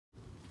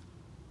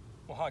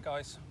Well, hi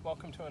guys,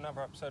 welcome to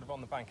another episode of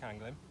On the Bank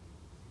Angling.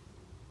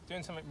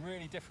 Doing something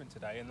really different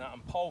today in that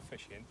I'm pole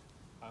fishing.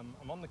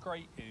 I'm on the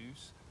Great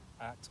Ouse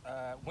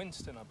at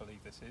Winston, I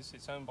believe this is.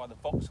 It's owned by the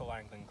Vauxhall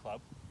Angling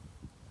Club.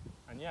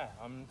 And yeah,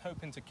 I'm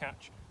hoping to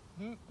catch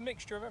a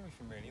mixture of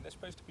everything really. There's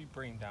supposed to be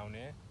bream down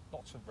here,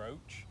 lots of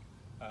roach,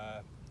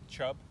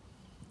 chub,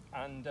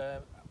 and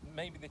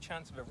maybe the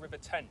chance of a river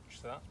tench,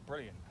 so that's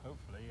brilliant.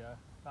 Hopefully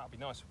that'll be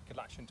nice if we could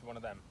latch into one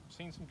of them.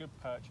 Seen some good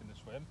perch in the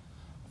swim.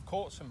 I've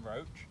caught some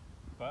roach.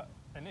 But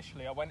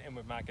initially I went in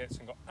with maggots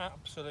and got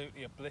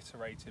absolutely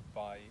obliterated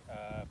by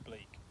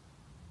bleak.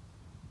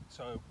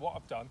 So what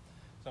I've done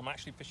is I'm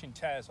actually fishing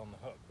tears on the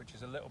hook, which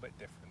is a little bit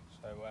different.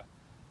 So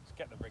let's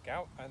get the rig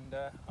out and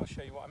I'll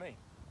show you what I mean.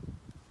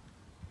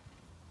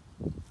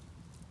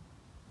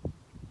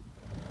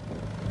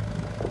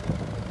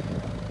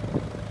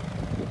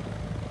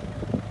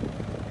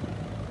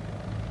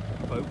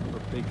 Boat with a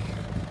big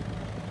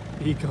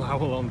eagle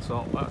owl on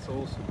top, that's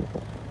awesome.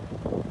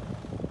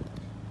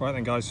 Right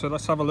then guys, so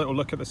let's have a little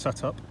look at the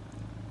setup.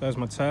 There's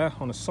my tear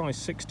on a size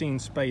 16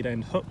 spade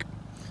end hook.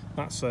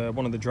 That's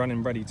one of the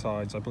Drennan Ready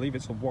tides. I believe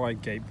it's a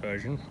wide gape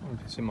version.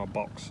 It's in my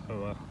box,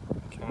 so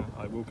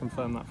I will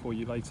confirm that for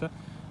you later.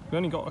 We've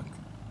only got a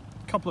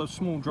couple of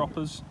small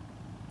droppers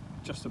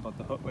just above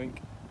the hook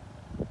link.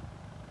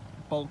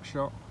 Bulk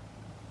shot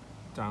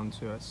down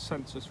to a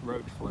census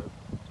roach float.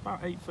 It's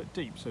about 8 foot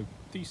deep, so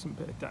decent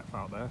bit of depth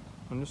out there.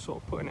 I'm just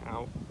sort of putting it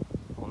out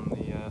on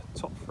the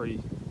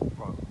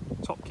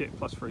top kit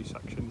plus 3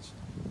 sections,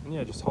 and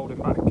yeah, just holding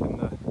back, and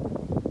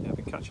yeah, I've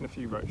been catching a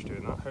few roach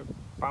doing that. Hope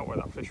about where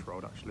that fish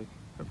rolled actually.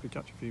 Hopefully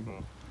catch a few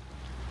more.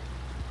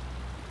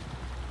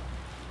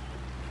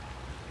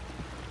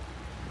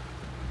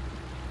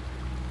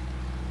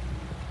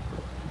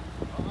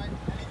 Alright,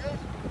 any good?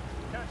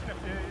 Catching a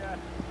few, yeah.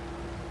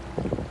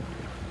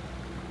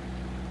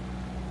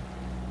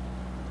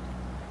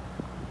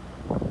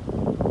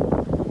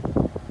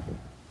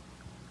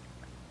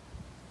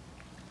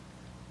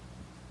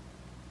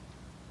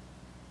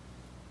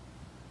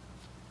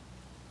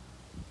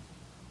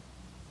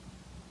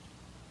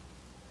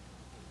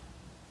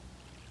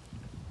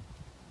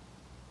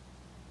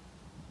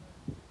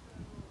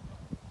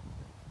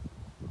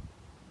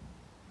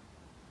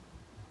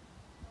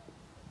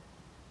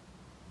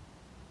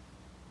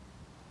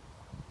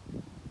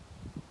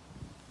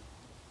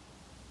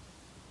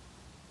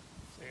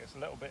 It's a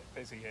little bit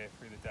busy here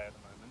through the day at the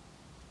moment.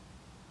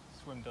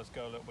 Swim does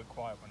go a little bit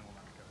quiet when all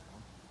that's going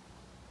on.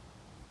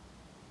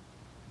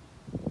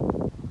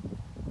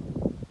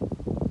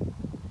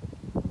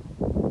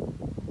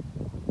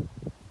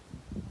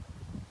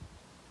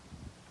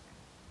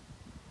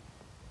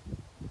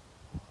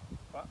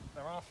 But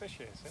there are fish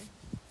here, see?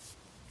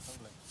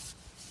 Lovely.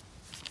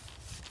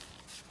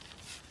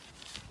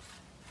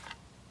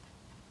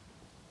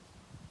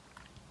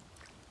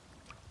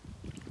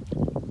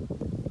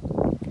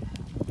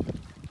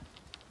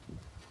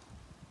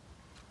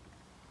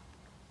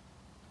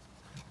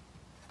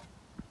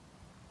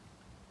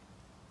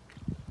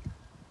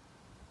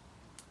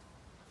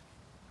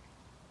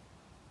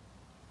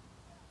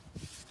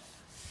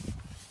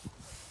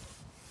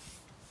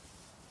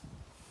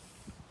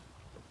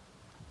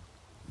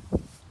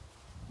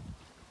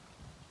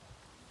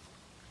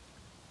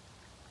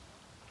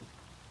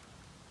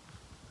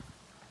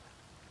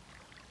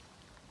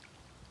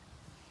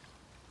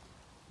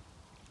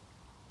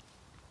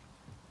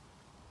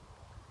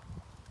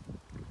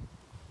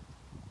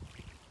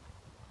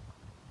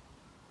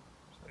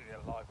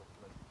 Alive with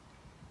blue.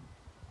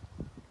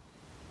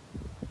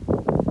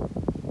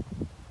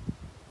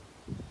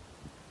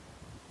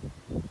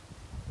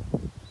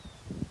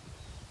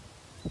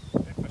 A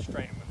bit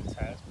frustrating with the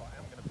tears, but I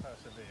am going to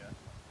persevere.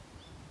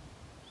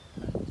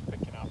 Just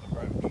picking out the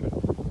roach, and if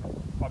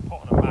I put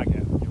on a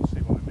maggot, you'll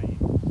see what I mean.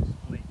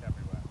 Just bleak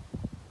everywhere.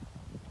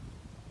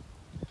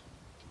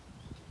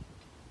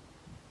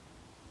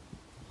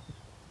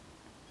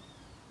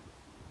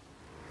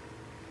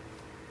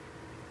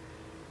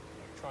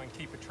 Try and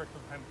keep a trickle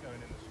of hemp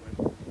going in the swim.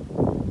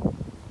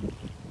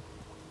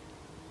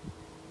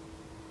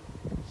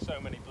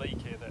 So many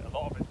bleak here that a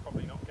lot of it's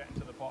probably not getting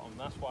to the bottom.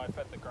 That's why I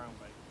fed the ground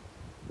bait.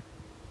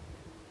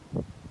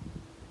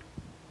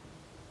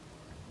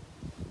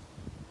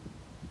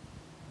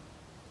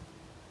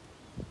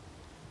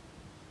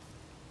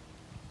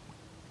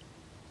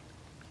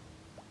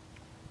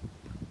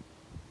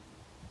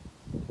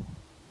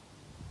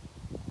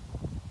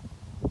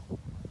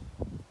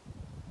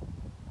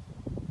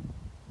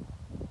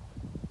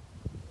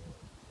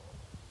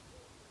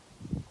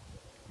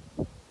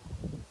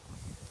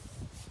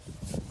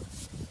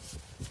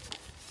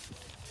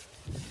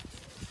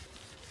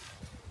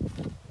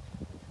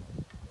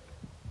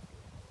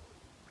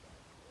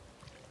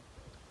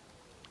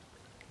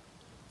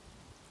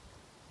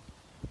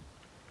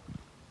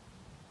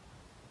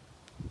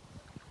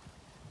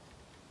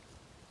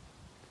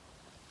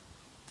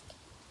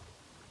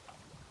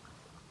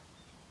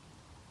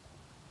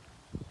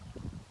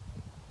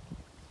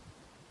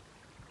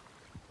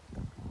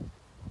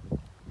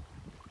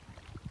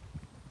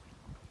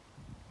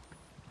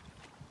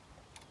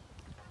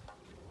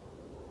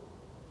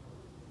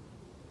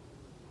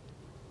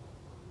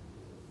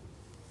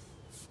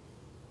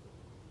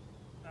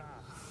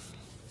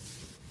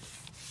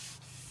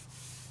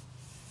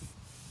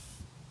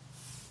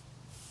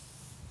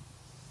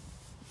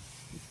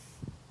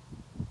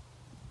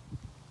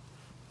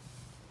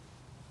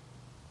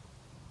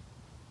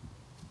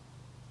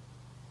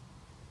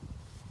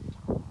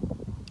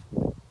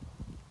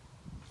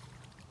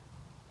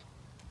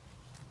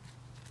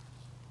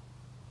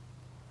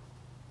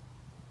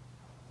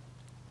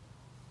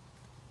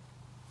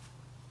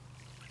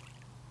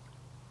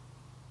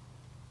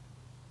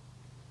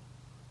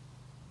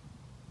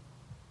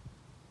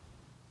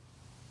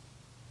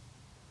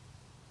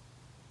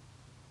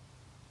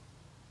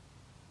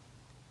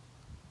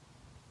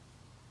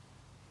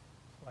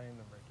 playing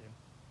the rigging.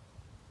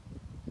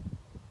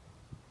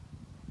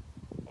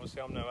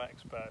 Obviously I'm no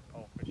expert at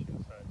pole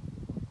fishing, so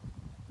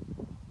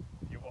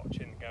if you're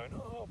watching going,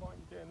 oh, why are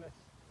you doing this?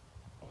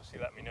 Obviously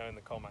let me know in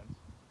the comments.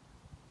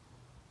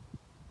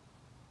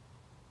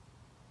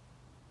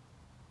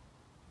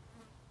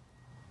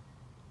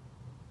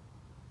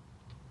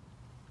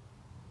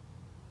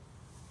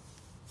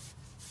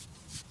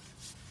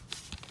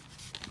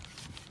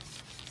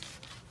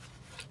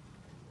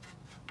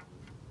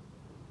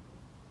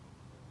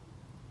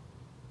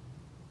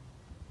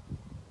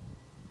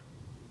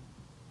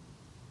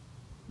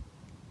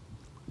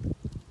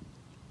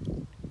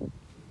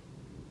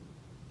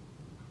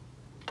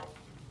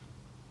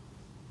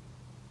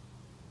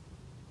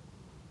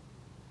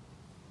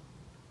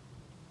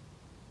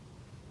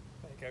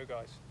 There you go,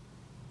 guys.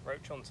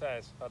 Roach on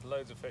tears. Had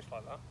loads of fish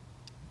like that.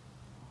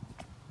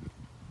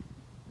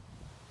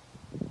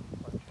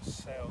 Like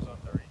just sails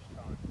under each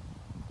time.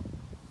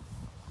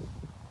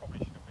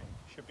 Probably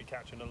should be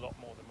catching a lot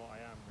more than what I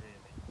am, really.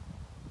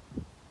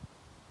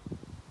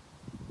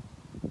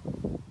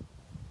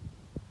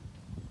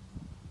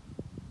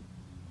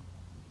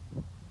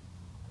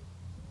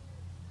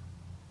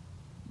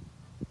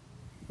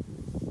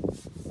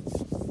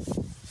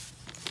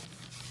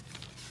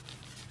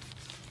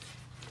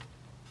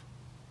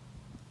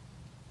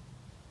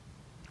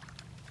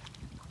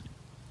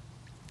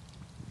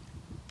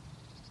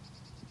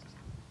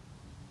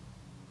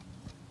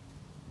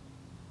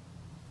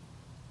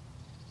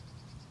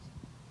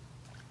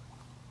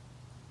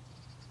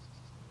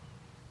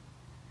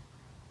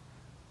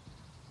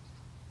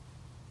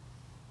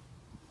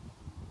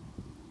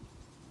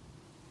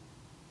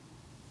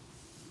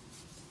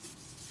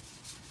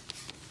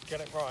 Get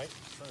it right,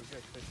 so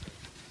good fishing.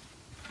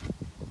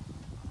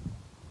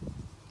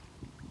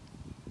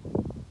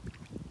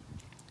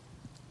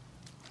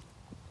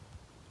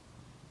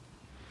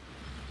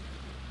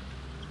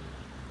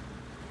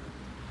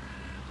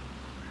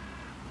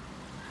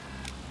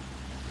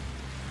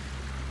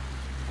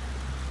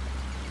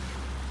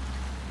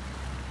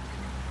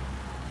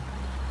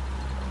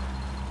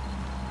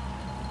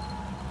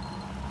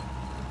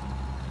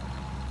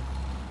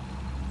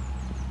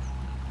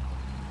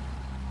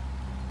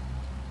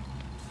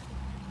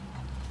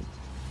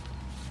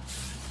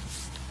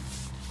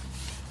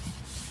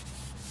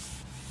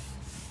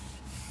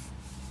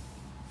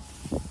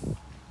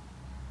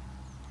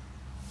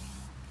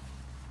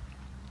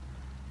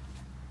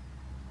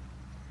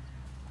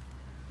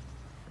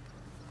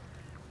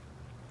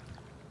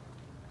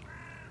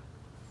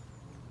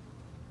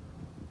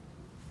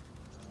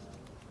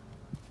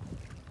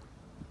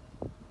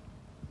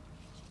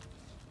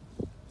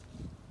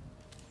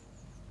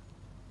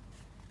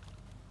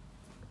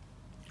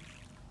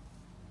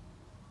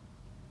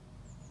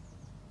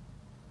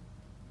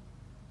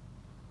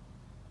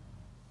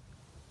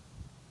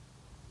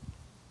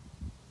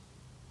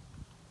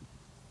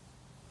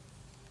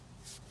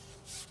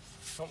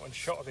 Someone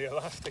shot the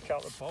elastic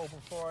out the bowl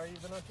before I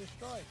even had to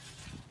strike.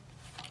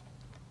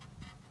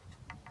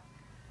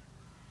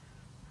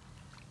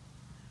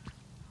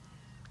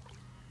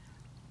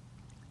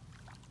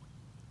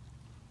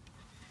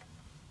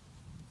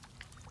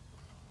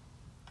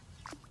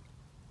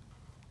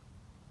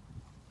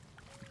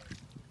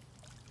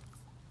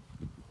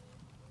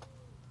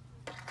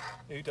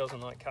 Who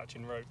doesn't like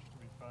catching roach, to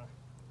be fair?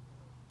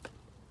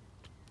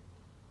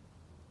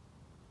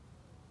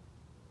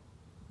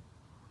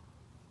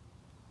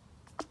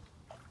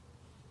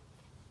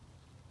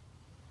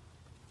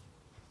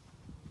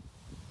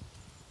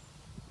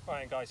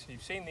 Right guys, so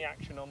you've seen the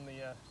action on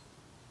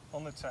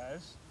the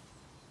tears.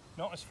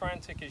 Not as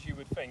frantic as you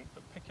would think,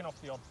 but picking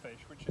off the odd fish,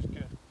 which is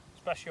good,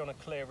 especially on a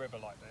clear river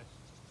like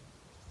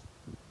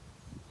this.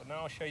 But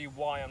now I'll show you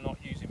why I'm not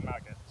using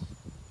maggots.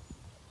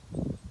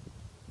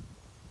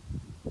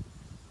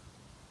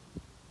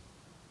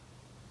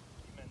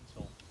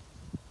 Mental.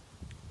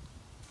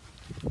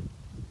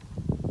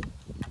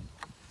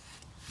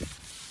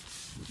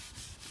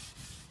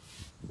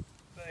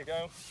 There you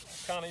go.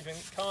 Can't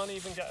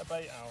even get a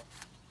bait out.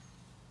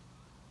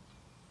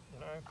 You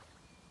know.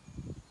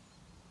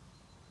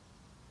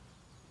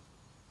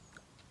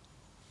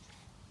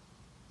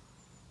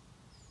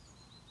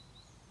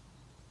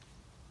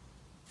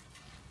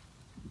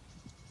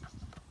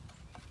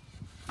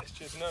 It's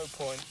just no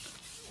point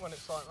when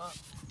it's like that.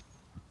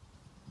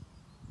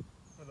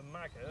 With a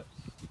maggot,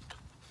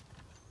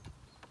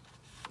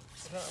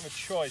 I don't have a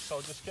choice.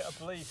 I'll just get a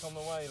bleak on the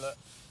way. Look.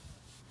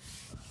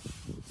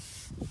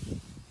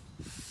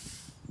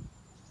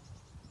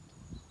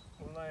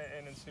 Lay it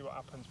in and see what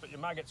happens, but your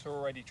maggots are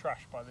already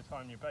trashed by the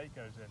time your bait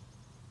goes in,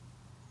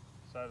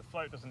 so the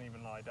float doesn't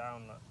even lie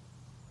down. Look.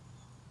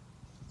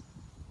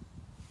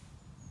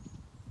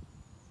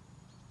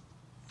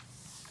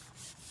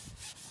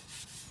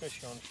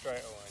 Fish on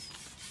straight away.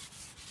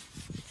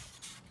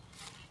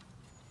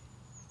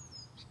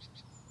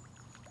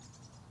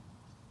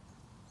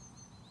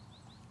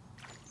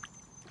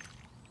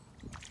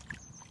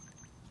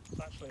 It's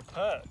actually a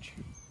perch.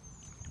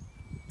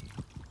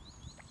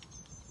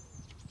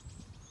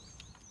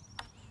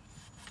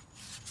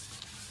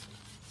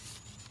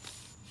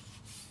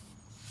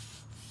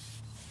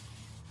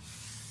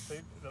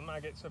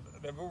 maggots,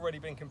 they've already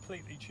been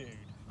completely chewed.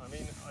 I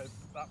mean,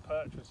 that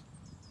perch was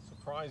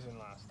surprising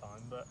last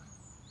time, but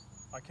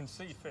I can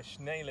see fish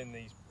nailing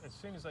these as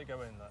soon as they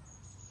go in there.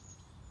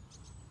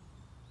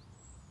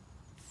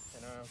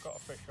 You know, I've got a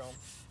fish on.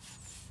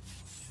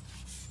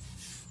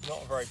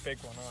 Not a very big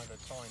one either,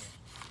 tiny.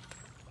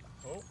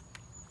 Oh.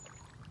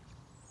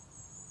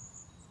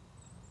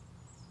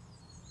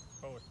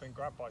 Oh, it's been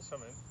grabbed by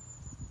something.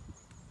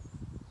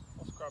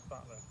 Let's grab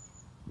that then.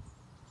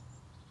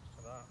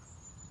 Look at that.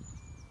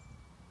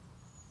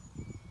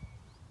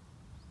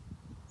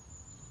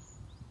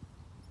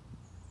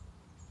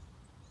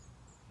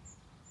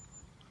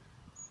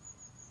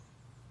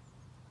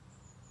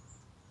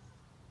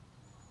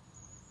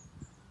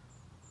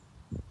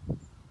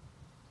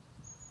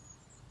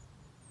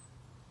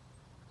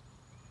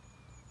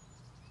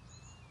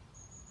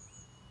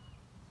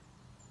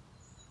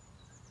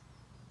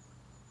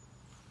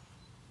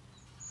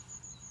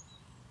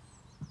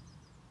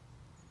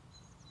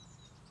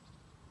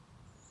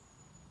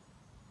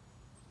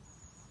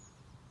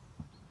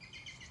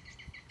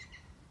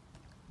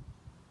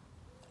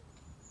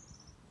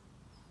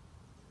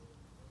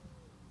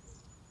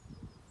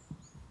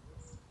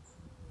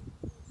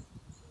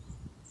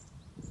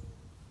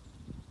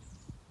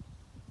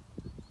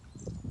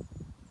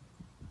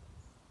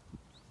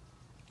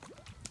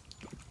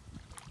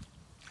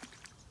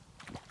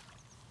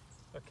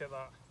 Look at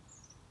that.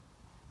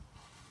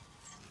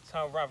 That's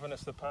how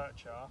ravenous the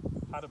perch are.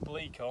 Had a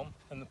bleak on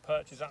and the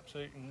perch has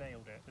absolutely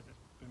nailed it as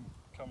it's been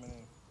coming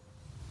in.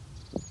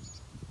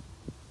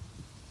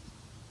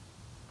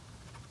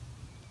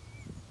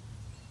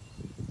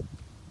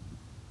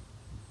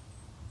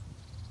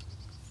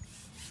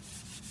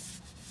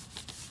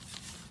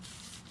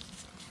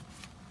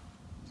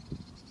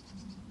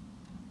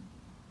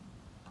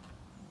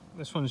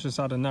 This one's just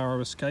had a narrow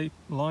escape.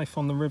 Life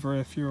on the river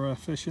if you're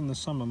fishing the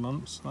summer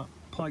months. That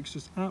pike's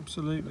just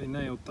absolutely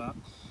nailed that.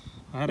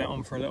 I had it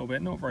on for a little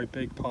bit, not very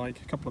big pike,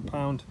 a couple of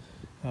pound.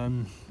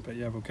 But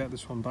yeah, we'll get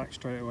this one back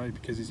straight away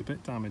because he's a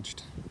bit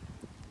damaged.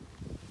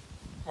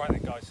 Right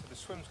then guys, so the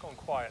swim's gone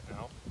quiet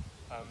now.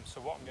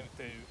 So what I'm going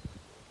to do,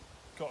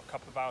 got a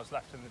couple of hours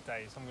left in the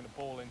day, is I'm going to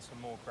ball in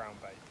some more ground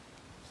bait.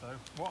 So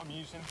what I'm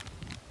using,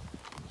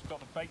 it's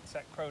got the Bait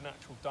Tech Pro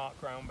Natural Dark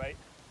Ground Bait.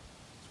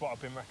 What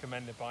I've been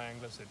recommended by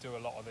anglers that do a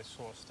lot of this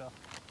sort of stuff.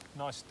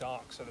 Nice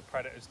dark so the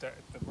predators, the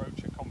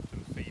roach are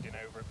confident feeding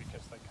over it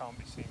because they can't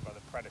be seen by the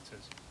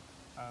predators.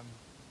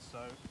 So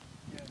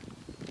yeah,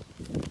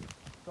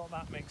 got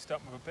that mixed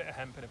up with a bit of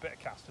hemp and a bit of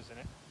casters in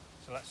it.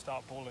 So let's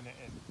start balling it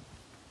in.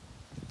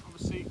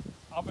 Obviously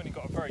I've only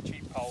got a very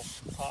cheap pole.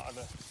 Part of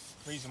the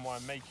reason why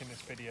I'm making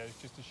this video is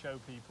just to show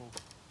people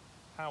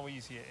how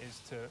easy it is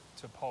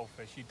to pole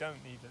fish. You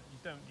don't need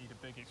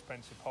a big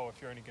expensive pole if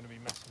you're only going to be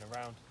messing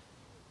around.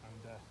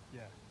 And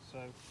yeah, so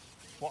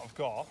what I've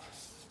got,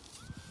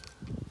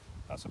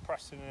 that's a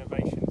Preston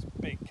Innovations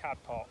big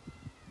cad pot,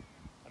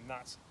 and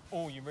that's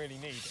all you really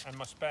need, and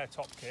my spare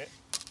top kit,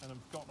 and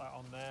I've got that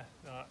on there.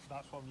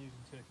 That's what I'm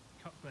using to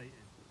cut bait in.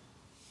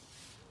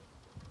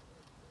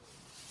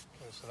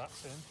 Okay, so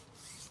that's in.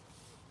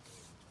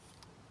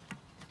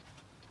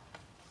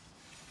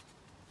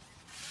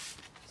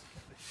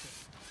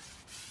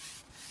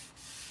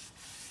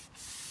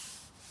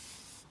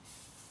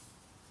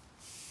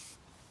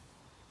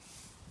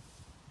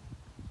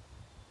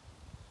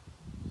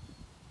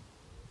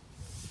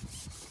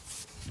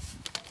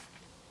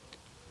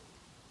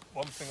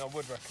 One thing I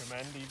would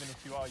recommend, even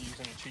if you are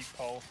using a cheap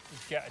pole,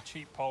 is get a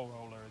cheap pole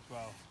roller as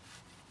well.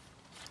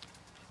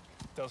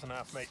 It doesn't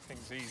have to make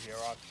things easier,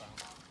 I've found.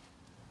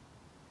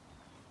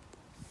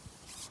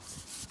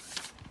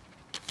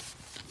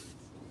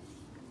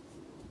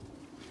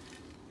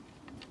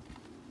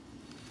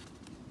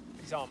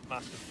 These aren't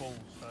massive balls,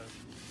 so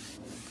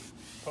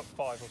put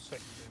 5 or 6 in.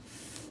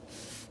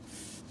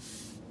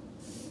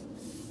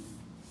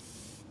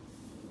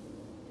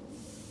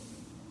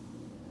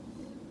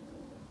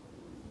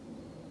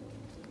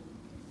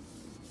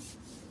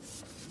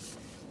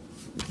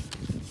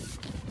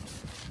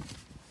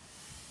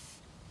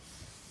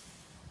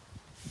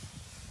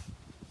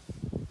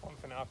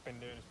 I've been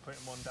doing is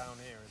putting one down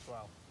here as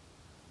well.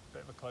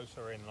 Bit of a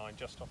closer in line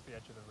just off the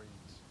edge of the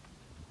reeds.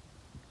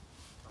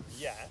 And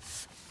yet,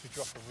 to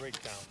drop a rig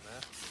down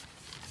there.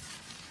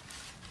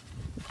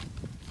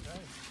 Okay.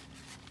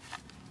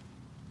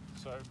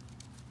 So,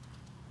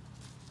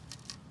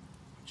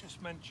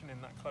 just mentioning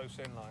that close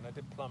in line, I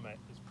did plumb it.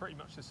 It's pretty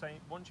much the same.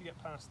 Once you get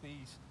past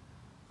these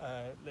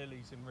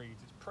lilies and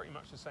reeds, it's pretty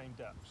much the same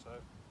depth. So,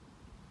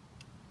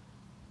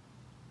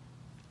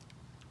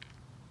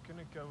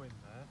 gonna go in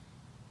there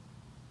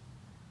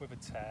with a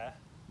tear,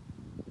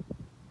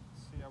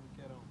 see how we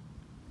get on.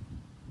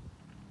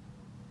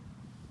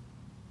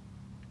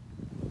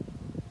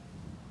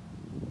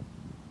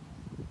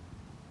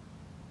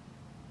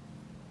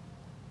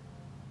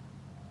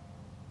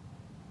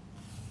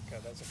 Okay,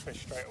 there's a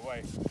fish straight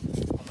away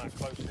on that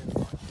close in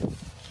line.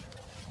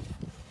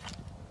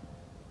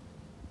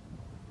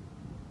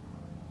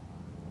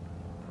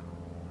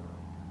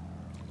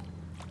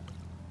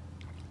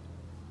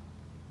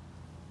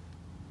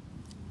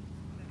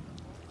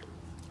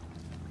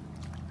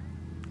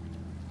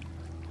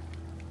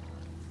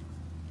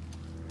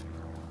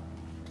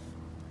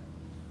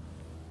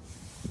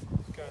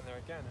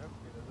 again,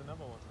 hopefully there's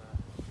another one there.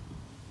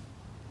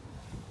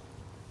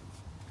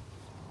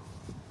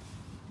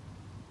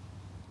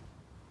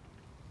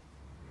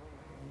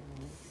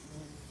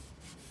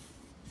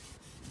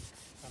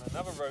 And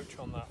another roach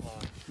on that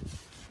line.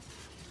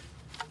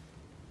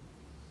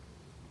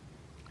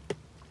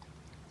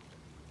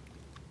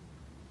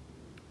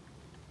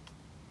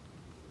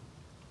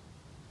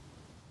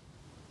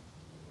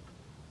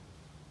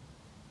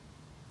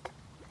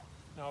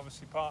 Now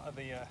obviously part of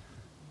the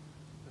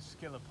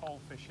skill of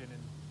pole fishing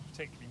and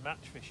particularly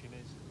match fishing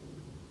is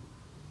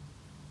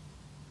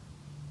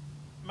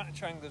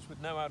match anglers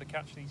would know how to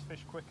catch these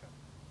fish quicker.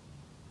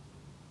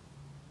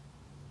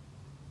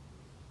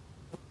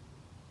 That's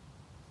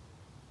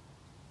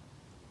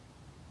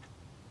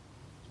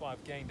why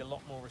I've gained a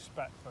lot more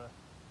respect for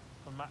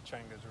match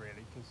anglers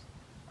really, because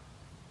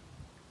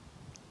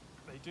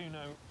they do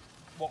know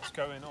what's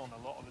going on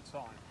a lot of the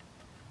time.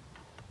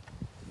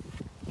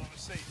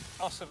 Obviously,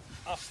 us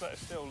that are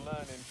still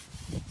learning,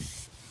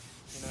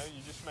 you know,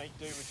 you just make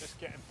do with just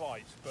getting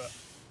bites, but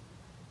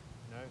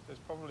you know, there's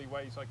probably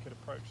ways I could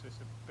approach this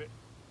a bit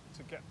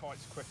to get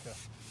bites quicker.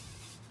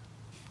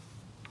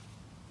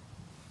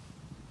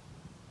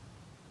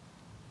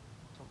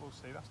 But we'll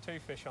see. That's 2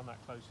 fish on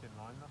that close in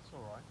line, that's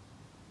alright.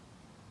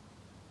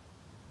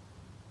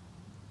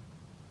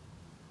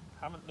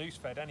 Haven't loose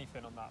fed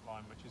anything on that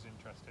line, which is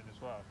interesting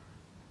as well.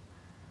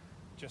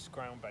 Just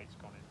ground bait's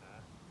gone in there.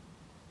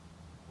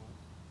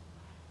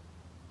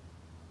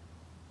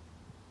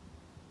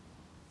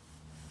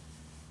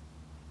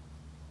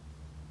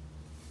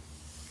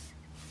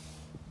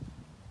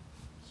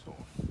 Sort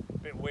of a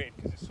bit weird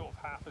because it's sort of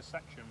half a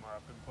section where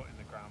I've been putting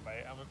the ground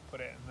bait. I haven't put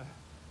it in there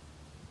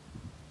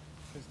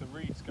because the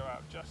reeds go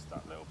out just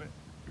that little bit,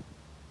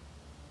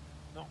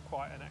 not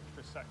quite an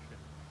extra section.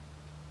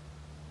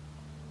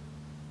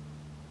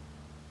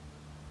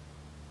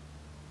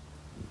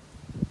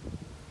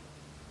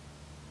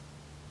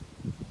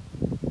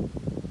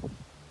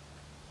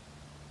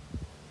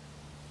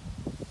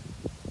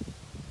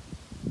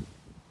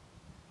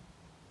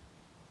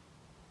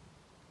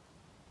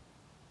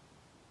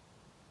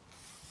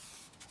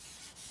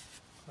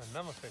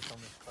 Another fish on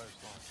this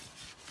coastline.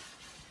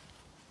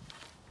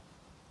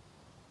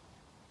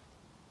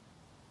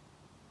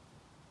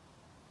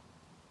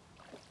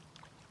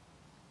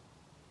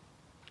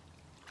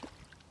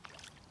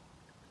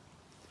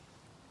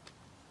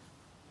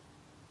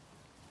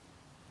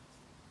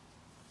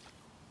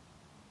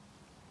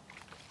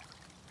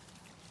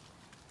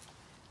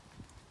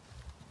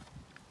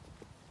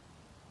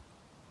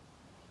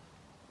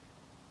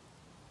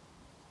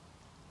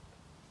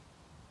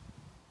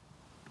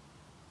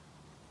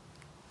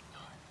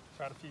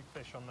 Had a few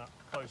fish on that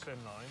close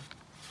in line.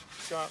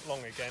 Go out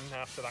long again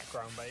after that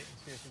ground bait and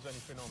see if there's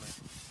anything on it.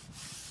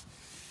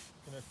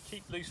 Gonna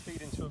keep loose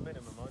feeding to a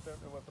minimum. I don't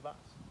know whether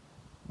that's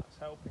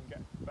helping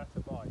get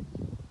better bites.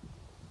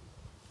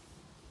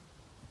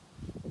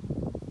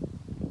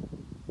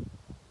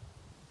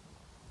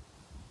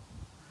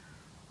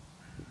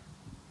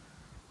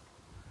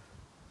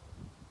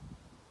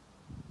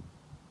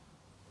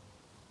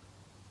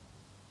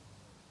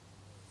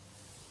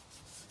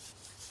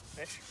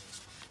 Fish.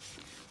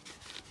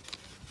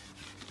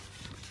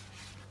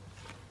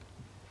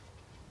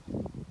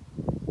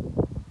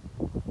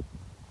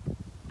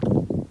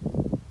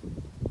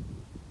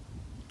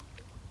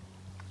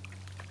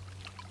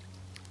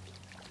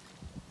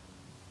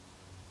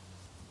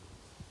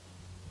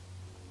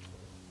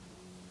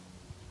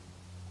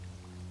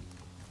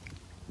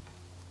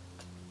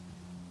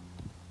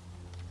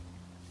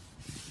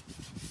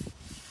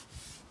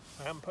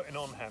 I am putting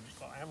on hemp,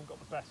 but I haven't got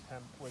the best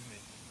hemp with me.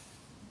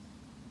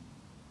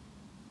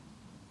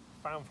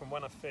 Found from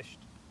when I fished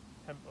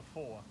hemp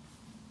before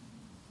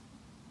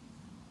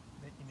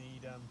that you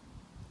need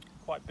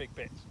quite big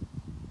bits.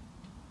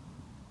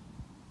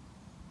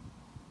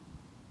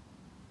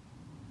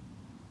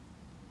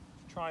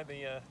 Try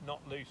the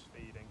not loose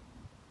feeding.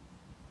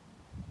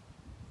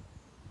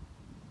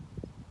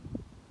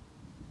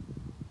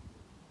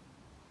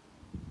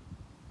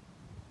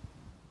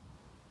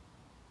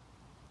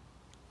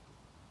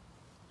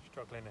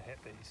 Struggling to hit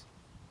these.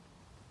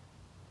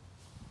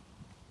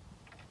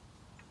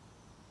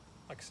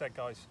 Like I said,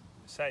 guys,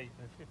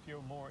 if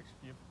you're more,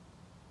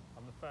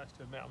 I'm the first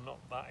to admit I'm not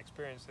that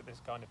experienced at this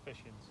kind of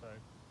fishing, so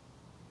if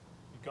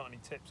you've got any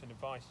tips and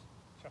advice,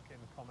 chuck it in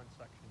the comment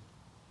section.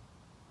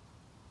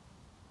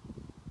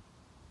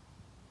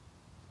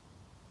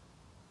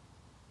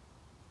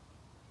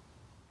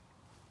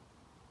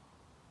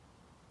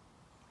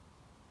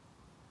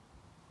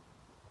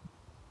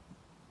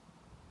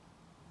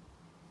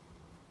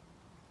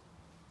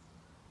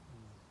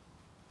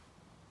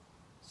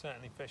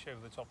 Certainly fish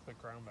over the top of the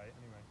ground bait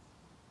anyway.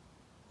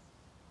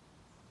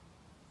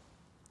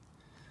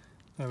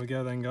 There we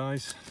go then,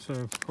 guys.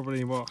 So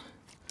probably what,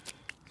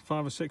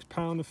 5 or 6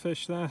 pound of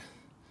fish there.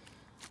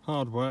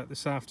 Hard work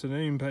this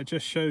afternoon, but it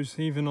just shows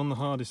even on the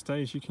hardest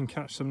days you can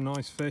catch some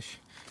nice fish.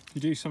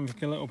 You do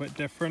something a little bit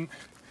different.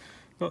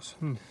 Got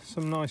some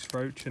nice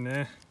roach in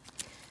here.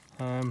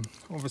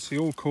 Obviously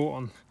all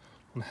caught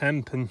on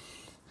hemp and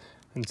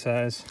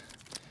tares.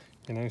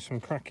 You know, some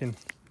cracking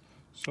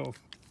sort of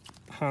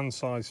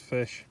hand-sized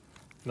fish.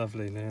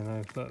 Lovely, you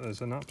know, look,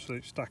 there's an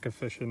absolute stack of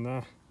fish in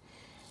there,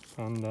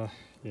 and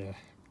yeah,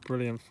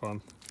 brilliant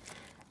fun.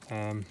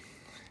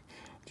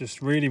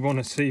 Just really want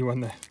to see when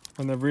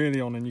they're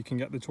really on and you can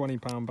get the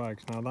 20-pound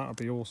bags. Now that would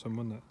be awesome,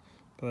 wouldn't it?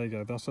 But there you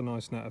go, that's a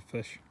nice net of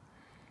fish.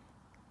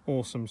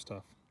 Awesome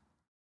stuff.